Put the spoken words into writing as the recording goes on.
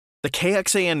The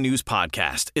KXAN News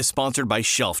Podcast is sponsored by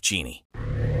Shelf Genie.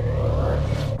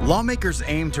 Lawmakers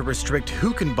aim to restrict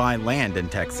who can buy land in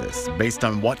Texas based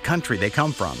on what country they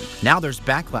come from. Now there's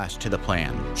backlash to the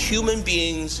plan. Human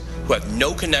beings who have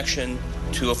no connection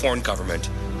to a foreign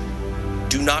government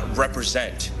do not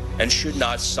represent and should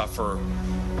not suffer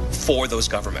for those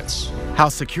governments. How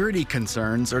security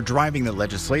concerns are driving the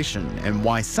legislation and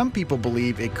why some people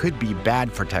believe it could be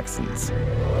bad for Texans.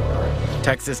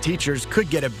 Texas teachers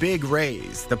could get a big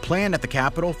raise, the plan at the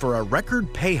Capitol for a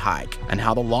record pay hike, and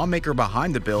how the lawmaker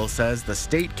behind the bill says the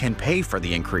state can pay for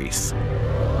the increase.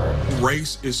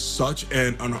 Race is such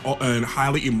an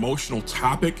highly emotional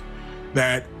topic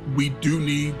that we do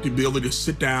need the ability to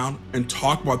sit down and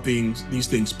talk about these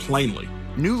things plainly.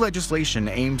 New legislation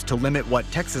aims to limit what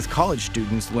Texas college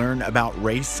students learn about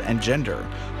race and gender,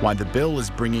 why the bill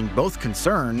is bringing both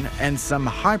concern and some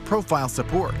high-profile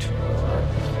support.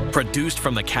 Produced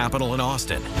from the Capitol in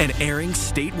Austin and airing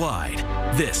statewide,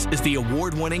 this is the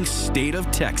award-winning State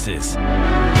of Texas.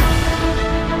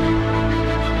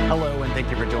 Hello, and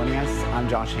thank you for joining us. I'm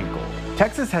Josh Hinkle.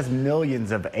 Texas has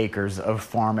millions of acres of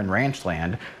farm and ranch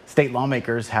land. State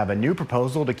lawmakers have a new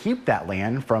proposal to keep that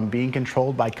land from being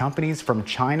controlled by companies from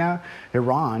China,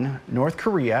 Iran, North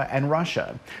Korea, and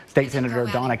Russia. State Senator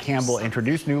Donna Campbell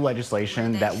introduced new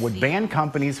legislation that would ban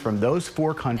companies from those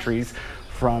four countries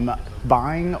from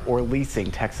buying or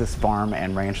leasing Texas farm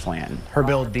and ranch land. Her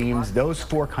bill deems those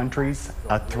four countries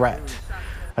a threat.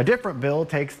 A different bill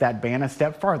takes that ban a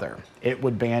step farther. It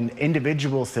would ban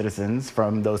individual citizens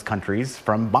from those countries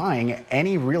from buying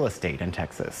any real estate in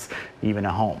Texas, even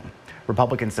a home.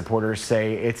 Republican supporters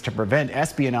say it's to prevent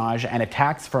espionage and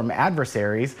attacks from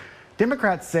adversaries.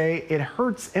 Democrats say it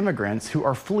hurts immigrants who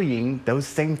are fleeing those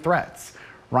same threats.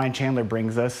 Ryan Chandler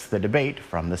brings us the debate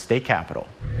from the state capitol.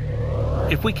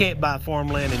 If we can't buy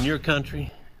farmland in your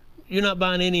country, you're not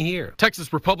buying any here.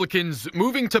 Texas Republicans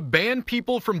moving to ban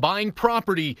people from buying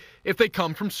property if they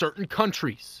come from certain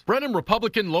countries. Brenham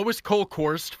Republican Lois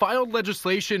Kolkhorst filed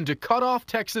legislation to cut off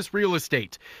Texas real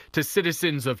estate to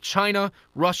citizens of China,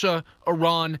 Russia,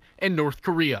 Iran, and North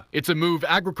Korea. It's a move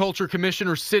Agriculture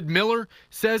Commissioner Sid Miller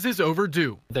says is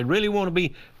overdue. If they really want to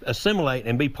assimilate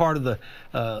and be part of the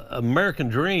American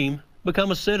dream,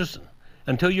 become a citizen.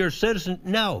 Until you're a citizen,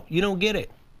 no, you don't get it.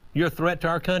 You're a threat to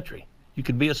our country. You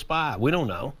could be a spy. We don't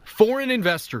know. Foreign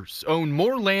investors own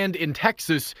more land in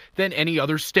Texas than any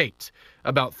other state,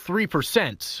 about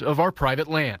 3% of our private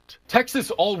land.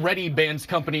 Texas already bans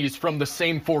companies from the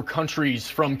same four countries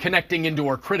from connecting into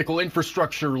our critical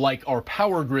infrastructure like our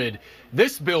power grid.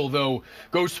 This bill, though,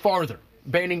 goes farther,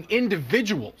 banning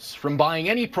individuals from buying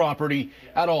any property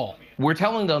at all. We're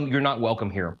telling them you're not welcome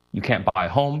here. You can't buy a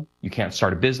home. You can't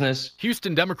start a business.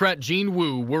 Houston Democrat Gene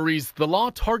Wu worries the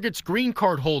law targets green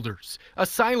card holders,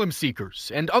 asylum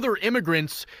seekers, and other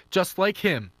immigrants just like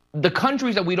him. The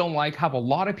countries that we don't like have a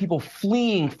lot of people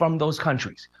fleeing from those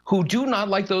countries who do not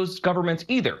like those governments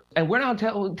either. And we're now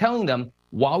telling them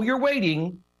while you're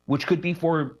waiting, which could be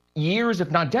for years,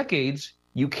 if not decades,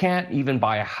 you can't even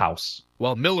buy a house.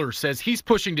 While Miller says he's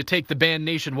pushing to take the ban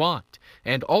nationwide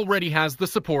and already has the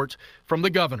support from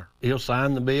the governor. He'll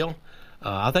sign the bill.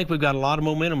 I think we've got a lot of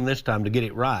momentum this time to get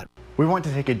it right. We want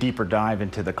to take a deeper dive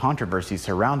into the controversy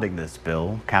surrounding this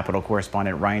bill. Capitol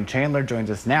correspondent Ryan Chandler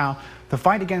joins us now. The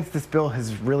fight against this bill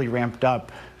has really ramped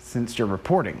up since your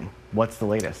reporting. What's the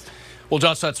latest? Well,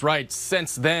 Josh, that's right.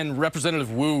 Since then,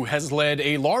 Representative Wu has led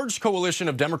a large coalition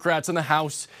of Democrats in the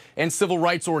House and civil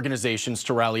rights organizations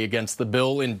to rally against the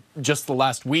bill. In just the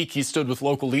last week, he stood with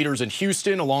local leaders in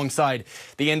Houston alongside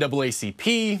the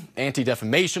NAACP,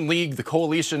 Anti-Defamation League, the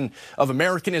Coalition of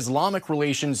American Islamic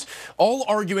Relations, all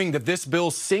arguing that this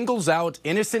bill singles out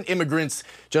innocent immigrants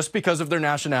just because of their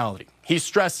nationality. He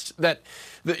stressed the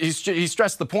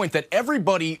point that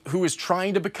everybody who is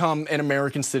trying to become an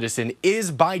American citizen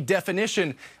is by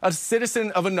definition a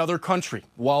citizen of another country,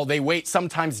 while they wait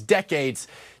sometimes decades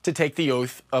to take the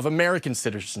oath of American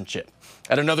citizenship.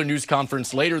 At another news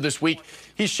conference later this week,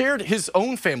 he shared his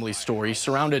own family story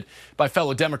surrounded by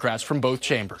fellow Democrats from both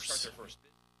chambers.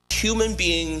 Human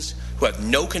beings who have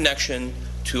no connection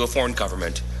to a foreign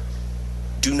government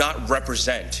do not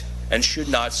represent and should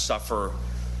not suffer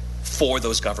for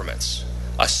those governments,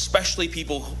 especially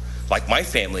people like my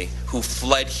family who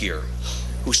fled here,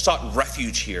 who sought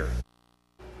refuge here.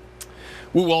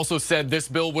 Wu also said this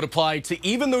bill would apply to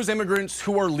even those immigrants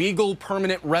who are legal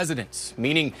permanent residents,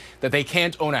 meaning that they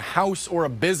can't own a house or a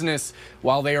business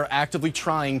while they are actively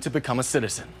trying to become a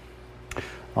citizen.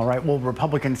 All right, well,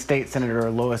 Republican State Senator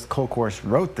Lois Kolkhorst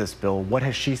wrote this bill. What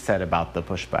has she said about the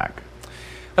pushback?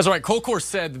 That's right. Colcourt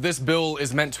said that this bill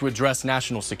is meant to address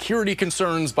national security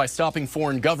concerns by stopping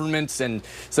foreign governments and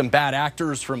some bad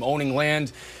actors from owning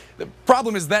land. The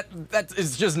problem is that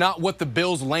is just not what the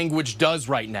bill's language does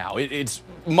right now. It's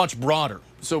much broader.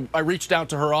 So I reached out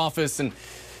to her office, and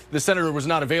the senator was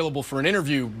not available for an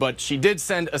interview, but she did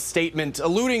send a statement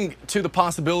alluding to the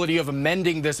possibility of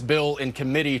amending this bill in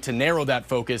committee to narrow that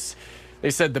focus. They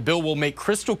said the bill will make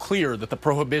crystal clear that the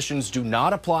prohibitions do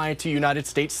not apply to United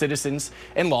States citizens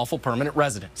and lawful permanent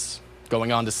residents.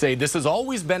 Going on to say this has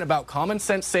always been about common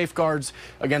sense safeguards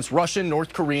against Russian,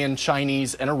 North Korean,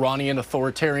 Chinese, and Iranian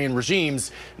authoritarian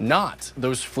regimes, not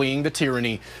those fleeing the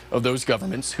tyranny of those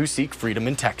governments who seek freedom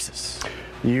in Texas.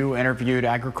 You interviewed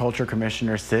Agriculture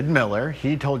Commissioner Sid Miller.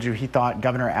 He told you he thought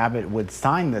Governor Abbott would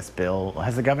sign this bill.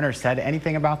 Has the governor said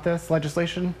anything about this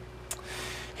legislation?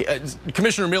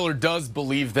 Commissioner Miller does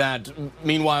believe that.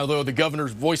 Meanwhile, though, the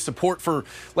governor's voiced support for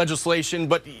legislation,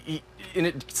 but in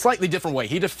a slightly different way.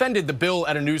 He defended the bill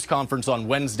at a news conference on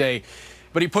Wednesday,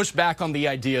 but he pushed back on the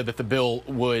idea that the bill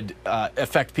would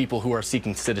affect people who are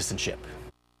seeking citizenship.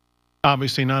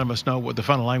 Obviously, none of us know what the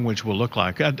final language will look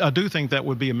like. I do think that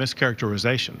would be a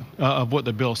mischaracterization of what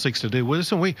the bill seeks to do.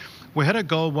 Listen, we had a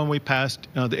goal when we passed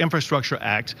the Infrastructure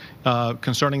Act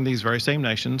concerning these very same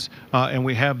nations, and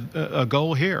we have a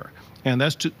goal here, and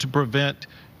that's to prevent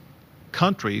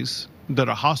countries that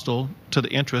are hostile to the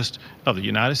interest of the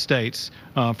United States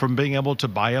from being able to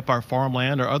buy up our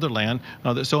farmland or other land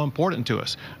that's so important to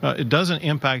us. It doesn't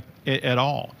impact it at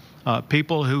all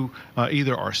people who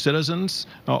either are citizens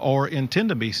or intend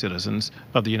to be citizens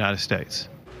of the United States.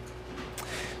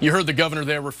 You heard the governor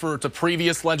there refer to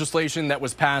previous legislation that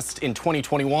was passed in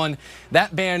 2021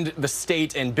 that banned the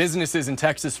state and businesses in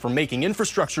Texas from making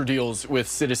infrastructure deals with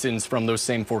citizens from those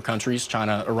same four countries,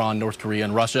 China, Iran, North Korea,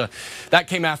 and Russia. That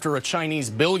came after a Chinese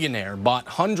billionaire bought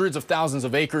hundreds of thousands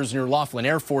of acres near Laughlin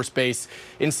Air Force Base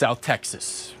in South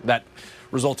Texas. That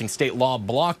resulting state law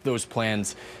blocked those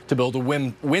plans to build a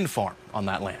wind farm on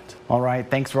that land. All right,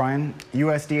 thanks, Ryan.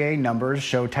 USDA numbers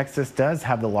show Texas does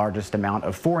have the largest amount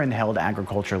of foreign-held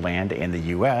agriculture land in the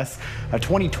U.S. A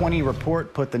 2020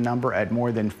 report put the number at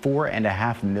more than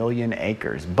 4.5 million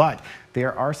acres. But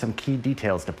there are some key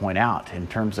details to point out. In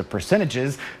terms of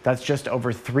percentages, that's just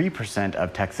over 3%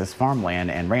 of Texas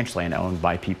farmland and ranchland owned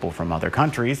by people from other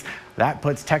countries. That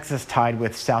puts Texas tied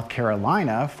with South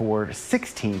Carolina for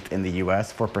 16th in the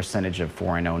U.S. for percentage of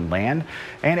foreign-owned land.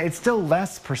 And it's still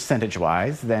less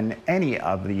percentage-wise than any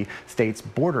of the states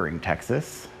bordering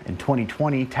Texas. In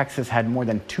 2020, Texas had more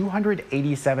than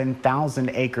 287,000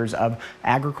 acres of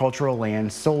agricultural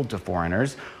land sold to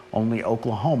foreigners. Only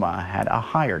Oklahoma had a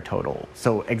higher total.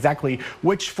 So exactly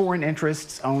which foreign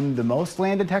interests own the most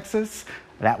land in Texas?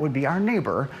 That would be our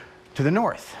neighbor to the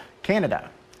north,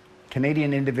 Canada.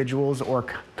 Canadian individuals or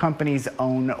companies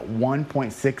own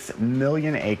 1.6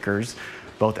 million acres,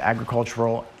 both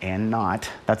agricultural and not.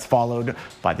 That's followed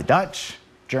by the Dutch,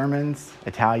 Germans,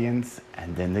 Italians,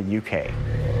 and then the UK.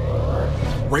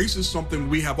 Race is something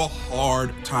we have a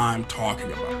hard time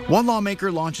talking about. One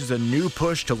lawmaker launches a new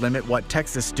push to limit what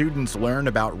Texas students learn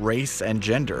about race and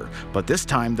gender. But this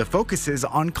time, the focus is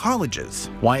on colleges.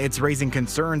 Why it's raising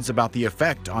concerns about the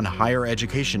effect on higher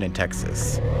education in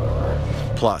Texas.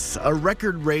 Plus, a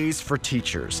record raise for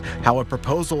teachers. How a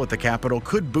proposal at the Capitol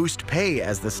could boost pay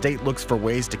as the state looks for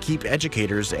ways to keep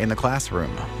educators in the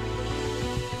classroom.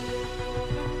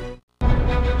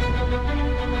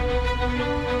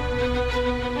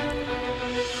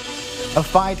 A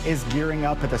fight is gearing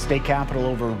up at the state capitol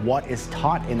over what is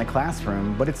taught in the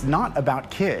classroom, but it's not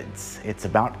about kids. It's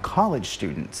about college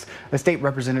students. The state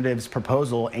representative's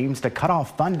proposal aims to cut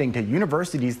off funding to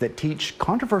universities that teach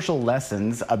controversial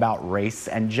lessons about race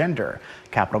and gender.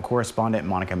 Capitol correspondent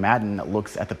Monica Madden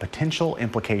looks at the potential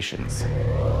implications.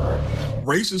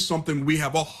 Race is something we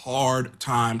have a hard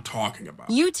time talking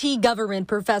about. UT government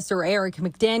professor Eric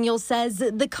McDaniel says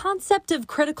the concept of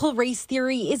critical race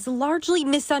theory is largely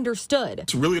misunderstood.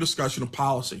 It's really a discussion of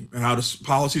policy and how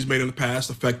policies made in the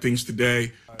past affect things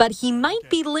today. But he might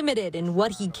be limited in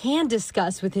what he can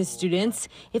discuss with his students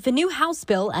if a new House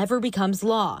bill ever becomes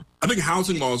law. I think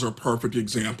housing laws are a perfect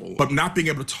example, but not being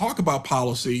able to talk about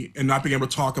policy and not being able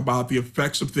to talk about the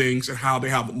effects of things and how they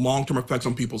have long-term effects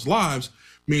on people's lives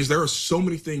means there are so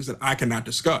many things that I cannot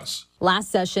discuss. Last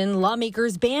session,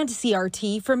 lawmakers banned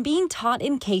CRT from being taught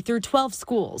in K-12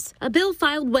 schools. A bill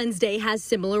filed Wednesday has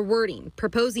similar wording,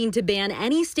 proposing to ban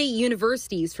any state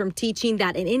universities from teaching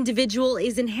that an individual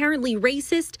is inherently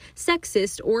racist,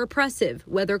 sexist, or oppressive,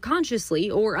 whether consciously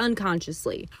or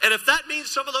unconsciously. And if that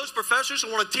means some of those professors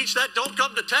who want to teach that don't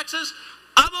come to Texas,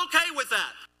 I'm okay with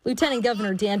that. Lieutenant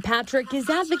Governor Dan Patrick is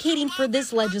advocating for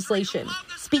this legislation,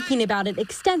 speaking about it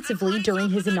extensively during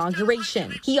his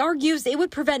inauguration. He argues it would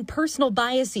prevent personal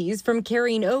biases from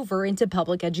carrying over into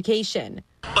public education.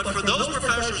 But for those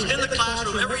professors in the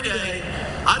classroom every day,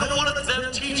 I don't want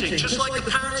them teaching, just like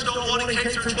the parents don't want in K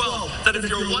through 12, that if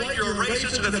you're white, you're a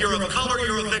racist, and if you're of color,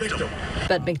 you're a victim.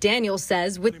 But McDaniel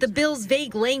says with the bill's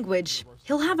vague language,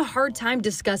 he'll have a hard time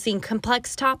discussing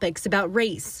complex topics about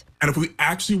race. And if we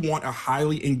actually want a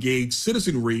highly engaged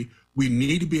citizenry, we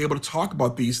need to be able to talk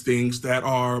about these things that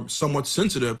are somewhat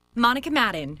sensitive. Monica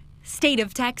Madden, State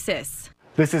of Texas.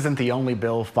 This isn't the only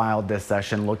bill filed this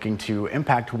session looking to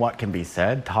impact what can be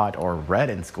said, taught, or read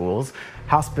in schools.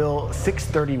 House Bill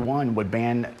 631 would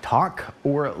ban talk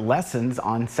or lessons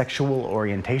on sexual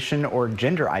orientation or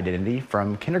gender identity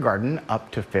from kindergarten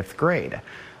up to 5th grade.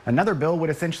 Another bill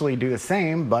would essentially do the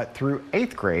same, but through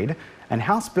 8th grade. And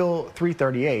House Bill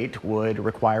 338 would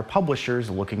require publishers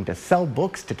looking to sell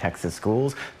books to Texas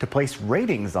schools to place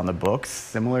ratings on the books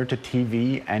similar to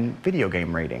TV and video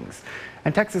game ratings.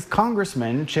 And Texas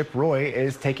Congressman Chip Roy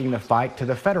is taking the fight to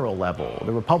the federal level.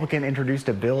 The Republican introduced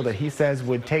a bill that he says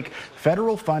would take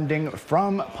federal funding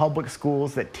from public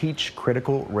schools that teach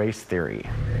critical race theory.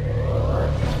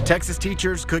 Texas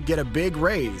teachers could get a big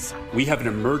raise. We have an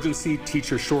emergency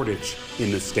teacher shortage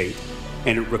in the state,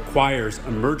 and it requires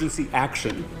emergency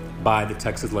action by the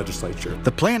Texas Legislature.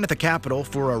 The plan at the Capitol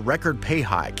for a record pay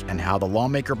hike and how the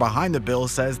lawmaker behind the bill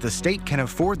says the state can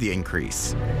afford the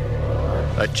increase.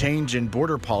 A change in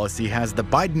border policy has the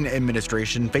Biden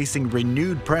administration facing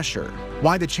renewed pressure.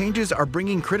 Why the changes are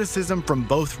bringing criticism from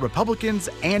both Republicans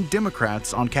and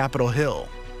Democrats on Capitol Hill.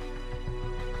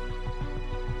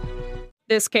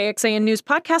 This KXAN News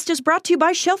podcast is brought to you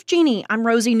by Shelf Genie. I'm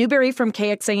Rosie Newberry from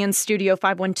KXAN Studio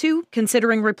 512.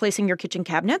 Considering replacing your kitchen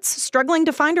cabinets? Struggling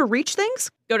to find or reach things?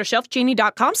 Go to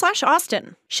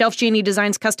shelfgenie.com/Austin. Shelf Genie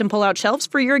designs custom pull-out shelves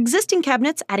for your existing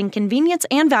cabinets, adding convenience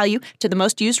and value to the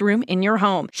most used room in your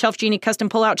home. Shelf Genie custom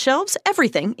pull-out shelves,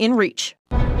 everything in reach.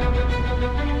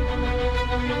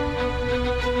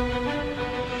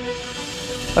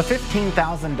 A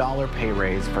 $15,000 pay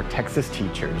raise for Texas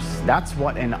teachers. That's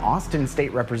what an Austin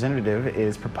state representative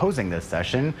is proposing this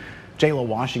session. Jayla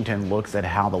Washington looks at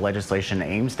how the legislation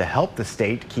aims to help the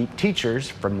state keep teachers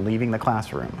from leaving the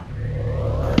classroom.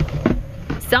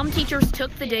 Some teachers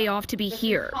took the day off to be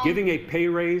here. Giving a pay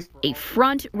raise. A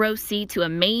front row seat to a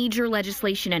major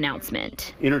legislation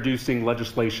announcement. Introducing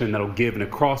legislation that'll give an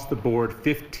across-the-board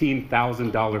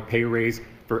 $15,000 pay raise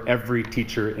for every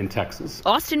teacher in Texas.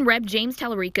 Austin Rep. James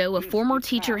Tallarico, a former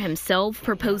teacher himself,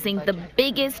 proposing the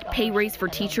biggest pay raise for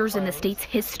teachers in the state's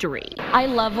history. I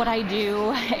love what I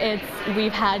do.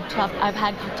 I've had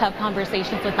tough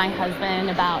conversations with my husband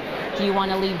about, do you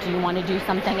want to leave? Do you want to do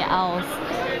something else?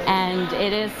 And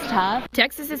it is tough.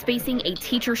 Texas is facing a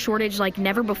teacher shortage like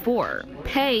never before.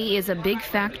 Pay is a big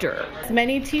factor.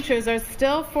 Many teachers are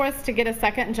still forced to get a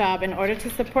second job in order to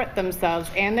support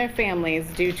themselves and their families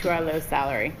due to our low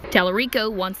salary.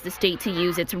 Tallarico wants the state to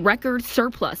use its record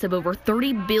surplus of over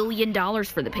 $30 billion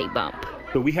for the pay bump.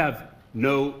 But we have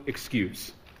no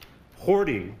excuse.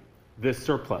 Hoarding this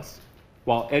surplus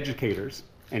while educators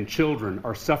and children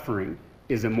are suffering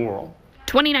is immoral.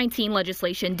 2019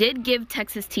 legislation did give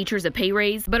Texas teachers a pay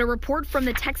raise, but a report from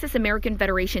the Texas American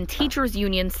Federation Teachers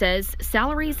Union says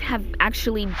salaries have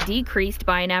actually decreased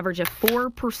by an average of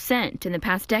 4% in the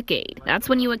past decade. That's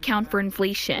when you account for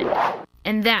inflation.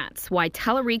 And that's why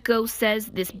Tallarico says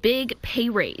this big pay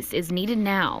raise is needed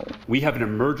now. We have an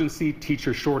emergency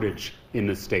teacher shortage in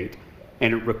the state,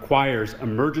 and it requires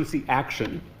emergency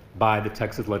action by the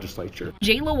Texas Legislature.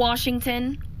 Jayla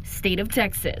Washington, State of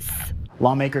Texas.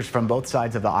 Lawmakers from both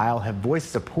sides of the aisle have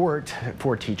voiced support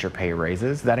for teacher pay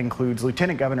raises. That includes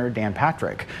Lieutenant Governor Dan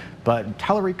Patrick. But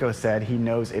Tallarico said he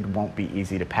knows it won't be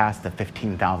easy to pass the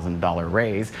 $15,000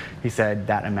 raise. He said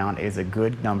that amount is a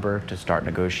good number to start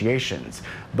negotiations.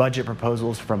 Budget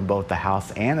proposals from both the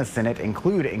House and the Senate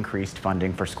include increased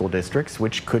funding for school districts,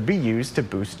 which could be used to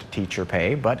boost teacher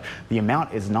pay, but the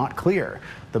amount is not clear.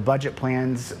 The budget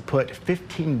plans put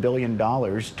 $15 billion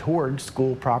towards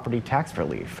school property tax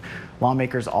relief.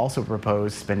 Lawmakers also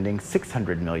propose spending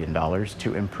 $600 million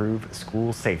to improve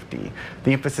school safety.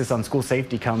 The emphasis on school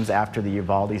safety comes after the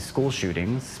Uvalde school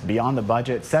shootings. Beyond the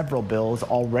budget, several bills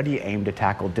already aim to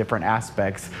tackle different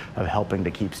aspects of helping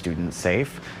to keep students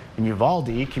safe. In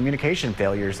Uvalde, communication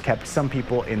failures kept some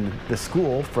people in the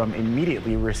school from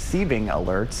immediately receiving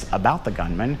alerts about the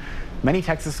gunman. Many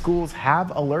Texas schools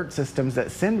have alert systems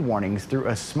that send warnings through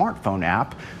a smartphone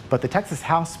app, but the Texas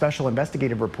House Special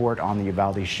Investigative Report on the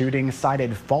Uvalde shooting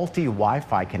cited faulty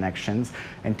Wi-Fi connections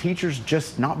and teachers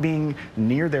just not being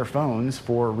near their phones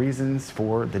for reasons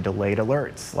for the delayed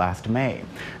alerts last May.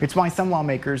 It's why some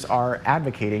lawmakers are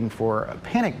advocating for a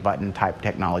panic button type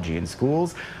technology in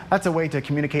schools. That's a way to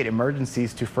communicate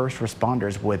emergencies to first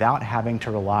responders without having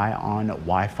to rely on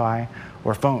Wi-Fi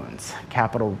or phones.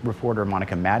 Capitol reporter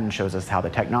Monica Madden shows us how the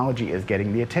technology is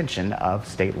getting the attention of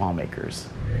state lawmakers.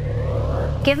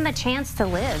 Give them a chance to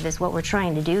live is what we're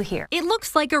trying to do here. It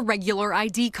looks like a regular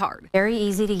ID card. Very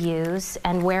easy to use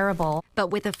and wearable. But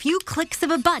with a few clicks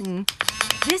of a button,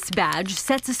 this badge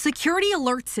sets a security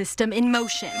alert system in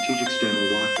motion. Strategic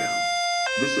standard lockdown.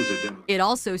 This is a demo. It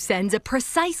also sends a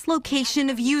precise location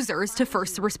of users to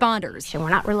first responders. And we're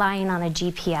not relying on a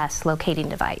GPS locating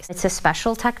device. It's a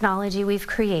special technology we've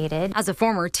created. As a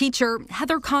former teacher,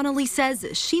 Heather Connolly says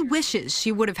she wishes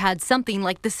she would have had something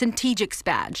like the Centegix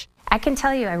badge. I can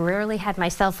tell you I rarely had my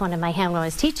cell phone in my hand when I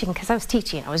was teaching because I was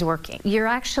teaching, I was working. You're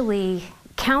actually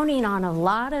counting on a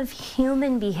lot of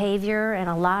human behavior and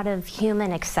a lot of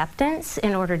human acceptance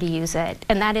in order to use it.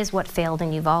 And that is what failed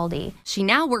in Uvalde. She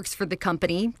now works for the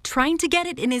company, trying to get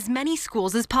it in as many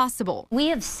schools as possible. We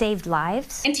have saved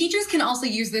lives. And teachers can also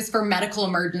use this for medical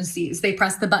emergencies. They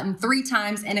press the button 3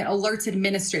 times and it alerts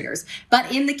administrators.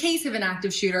 But in the case of an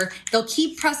active shooter, they'll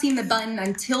keep pressing the button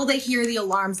until they hear the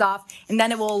alarms off, and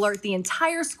then it will alert the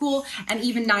entire school and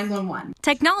even 911.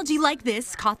 Technology like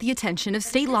this caught the attention of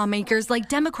state lawmakers like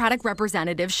Democratic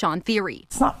Representative Sean Thierry.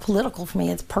 It's not political for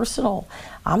me, it's personal.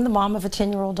 I'm the mom of a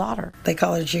 10-year-old daughter. They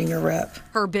call her junior rep.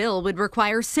 Her bill would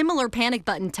require similar panic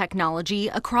button technology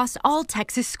across all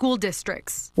Texas school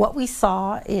districts. What we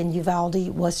saw in Uvalde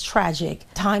was tragic.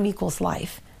 Time equals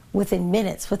life. Within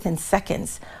minutes, within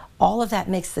seconds, all of that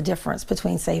makes the difference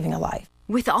between saving a life.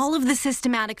 With all of the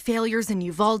systematic failures in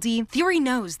Uvalde, Thierry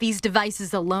knows these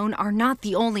devices alone are not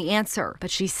the only answer,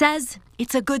 but she says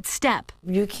it's a good step.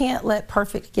 You can't let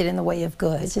perfect get in the way of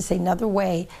good. It's just another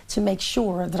way to make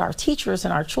sure that our teachers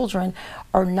and our children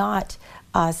are not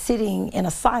sitting in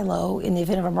a silo in the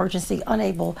event of emergency,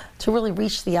 unable to really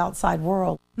reach the outside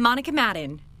world. Monica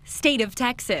Madden, State of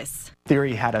Texas.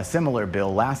 Thierry had a similar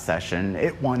bill last session.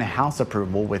 It won House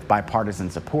approval with bipartisan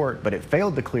support, but it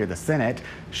failed to clear the Senate.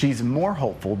 She's more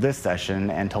hopeful this session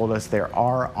and told us there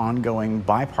are ongoing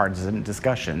bipartisan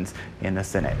discussions in the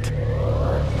Senate.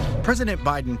 President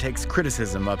Biden takes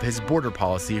criticism of his border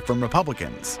policy from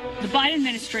Republicans. The Biden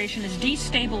administration has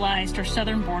destabilized our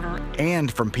southern border.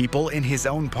 And from people in his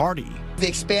own party. The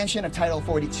expansion of Title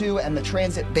 42 and the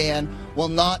transit ban will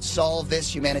not solve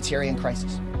this humanitarian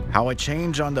crisis. How a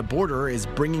change on the border is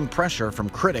bringing pressure from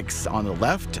critics on the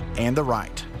left and the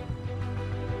right.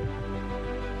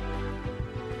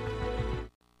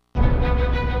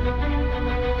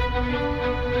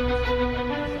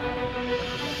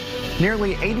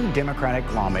 Nearly 80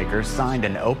 Democratic lawmakers signed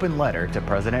an open letter to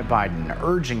President Biden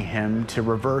urging him to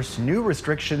reverse new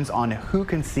restrictions on who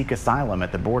can seek asylum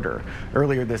at the border.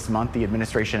 Earlier this month, the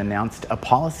administration announced a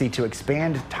policy to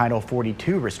expand Title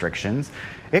 42 restrictions.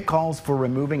 It calls for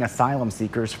removing asylum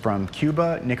seekers from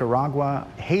Cuba, Nicaragua,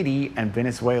 Haiti, and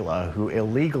Venezuela who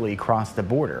illegally cross the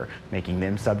border, making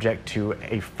them subject to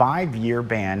a 5-year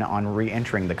ban on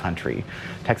re-entering the country.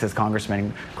 Texas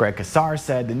Congressman Greg Casar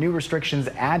said the new restrictions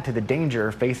add to the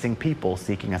danger facing people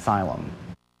seeking asylum.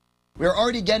 We're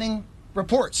already getting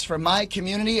reports from my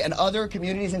community and other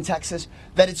communities in Texas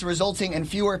that it's resulting in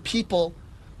fewer people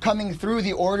coming through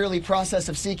the orderly process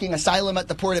of seeking asylum at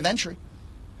the port of entry.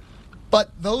 But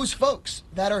those folks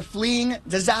that are fleeing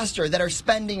disaster, that are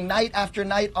spending night after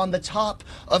night on the top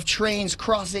of trains,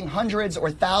 crossing hundreds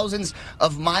or thousands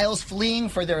of miles, fleeing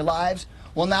for their lives,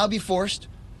 will now be forced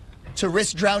to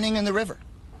risk drowning in the river,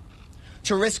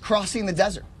 to risk crossing the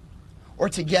desert, or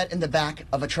to get in the back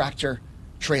of a tractor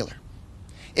trailer.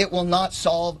 It will not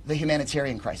solve the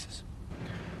humanitarian crisis.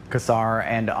 Casar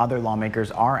and other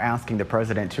lawmakers are asking the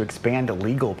president to expand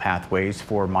legal pathways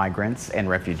for migrants and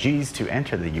refugees to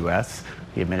enter the U.S.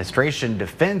 The administration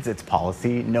defends its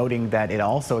policy, noting that it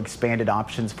also expanded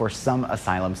options for some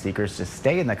asylum seekers to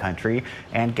stay in the country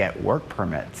and get work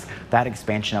permits. That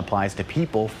expansion applies to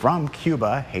people from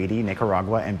Cuba, Haiti,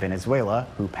 Nicaragua, and Venezuela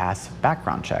who pass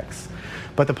background checks.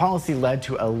 But the policy led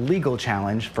to a legal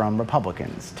challenge from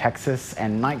Republicans. Texas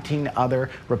and 19 other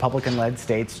Republican-led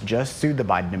states just sued the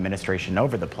Biden administration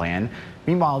over the plan.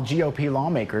 Meanwhile, GOP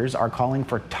lawmakers are calling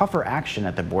for tougher action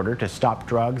at the border to stop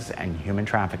drugs and human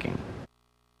trafficking.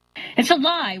 It's a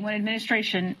lie when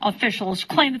administration officials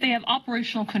claim that they have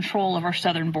operational control of our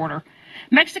southern border.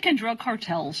 Mexican drug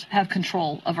cartels have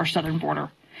control of our southern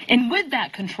border. And with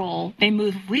that control, they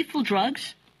move lethal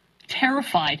drugs,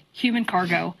 terrified human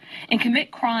cargo, and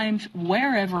commit crimes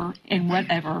wherever and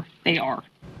whenever they are.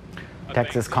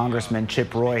 Texas Congressman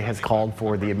Chip Roy has called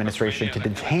for the administration to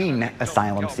detain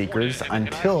asylum seekers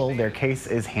until their case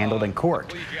is handled in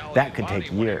court. That could take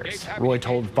years. Roy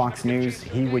told Fox News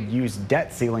he would use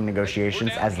debt ceiling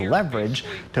negotiations as leverage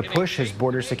to push his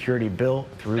border security bill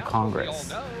through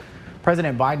Congress.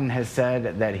 President Biden has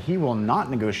said that he will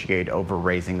not negotiate over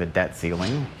raising the debt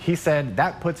ceiling. He said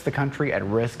that puts the country at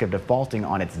risk of defaulting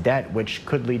on its debt, which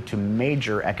could lead to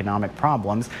major economic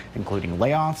problems, including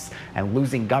layoffs and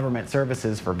losing government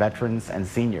services for veterans and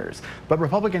seniors. But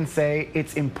Republicans say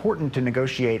it's important to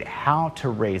negotiate how to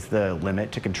raise the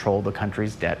limit to control the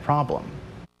country's debt problem.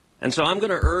 And so I'm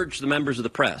going to urge the members of the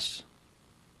press,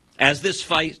 as this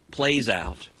fight plays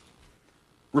out,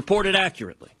 report it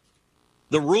accurately.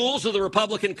 The rules of the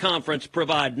Republican conference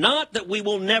provide not that we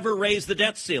will never raise the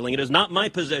debt ceiling. It is not my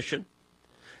position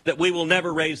that we will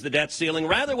never raise the debt ceiling.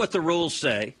 Rather, what the rules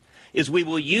say is we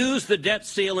will use the debt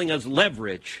ceiling as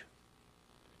leverage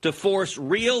to force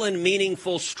real and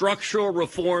meaningful structural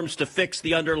reforms to fix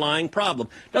the underlying problem.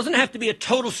 It doesn't have to be a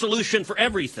total solution for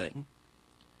everything,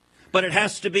 but it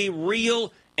has to be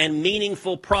real and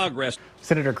meaningful progress.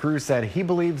 Senator Cruz said he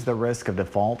believes the risk of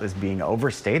default is being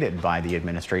overstated by the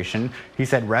administration. He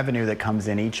said revenue that comes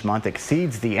in each month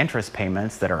exceeds the interest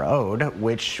payments that are owed,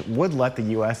 which would let the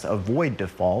U.S. avoid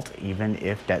default even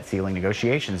if debt ceiling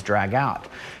negotiations drag out.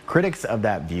 Critics of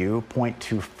that view point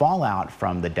to fallout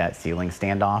from the debt ceiling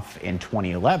standoff in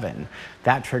 2011.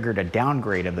 That triggered a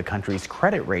downgrade of the country's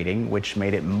credit rating, which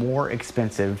made it more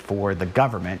expensive for the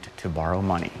government to borrow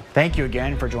money. Thank you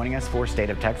again for joining us for State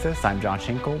of Texas. I'm Josh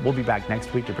Hinkle. We'll be back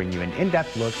next week to bring you an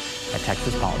in-depth look at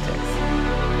Texas politics.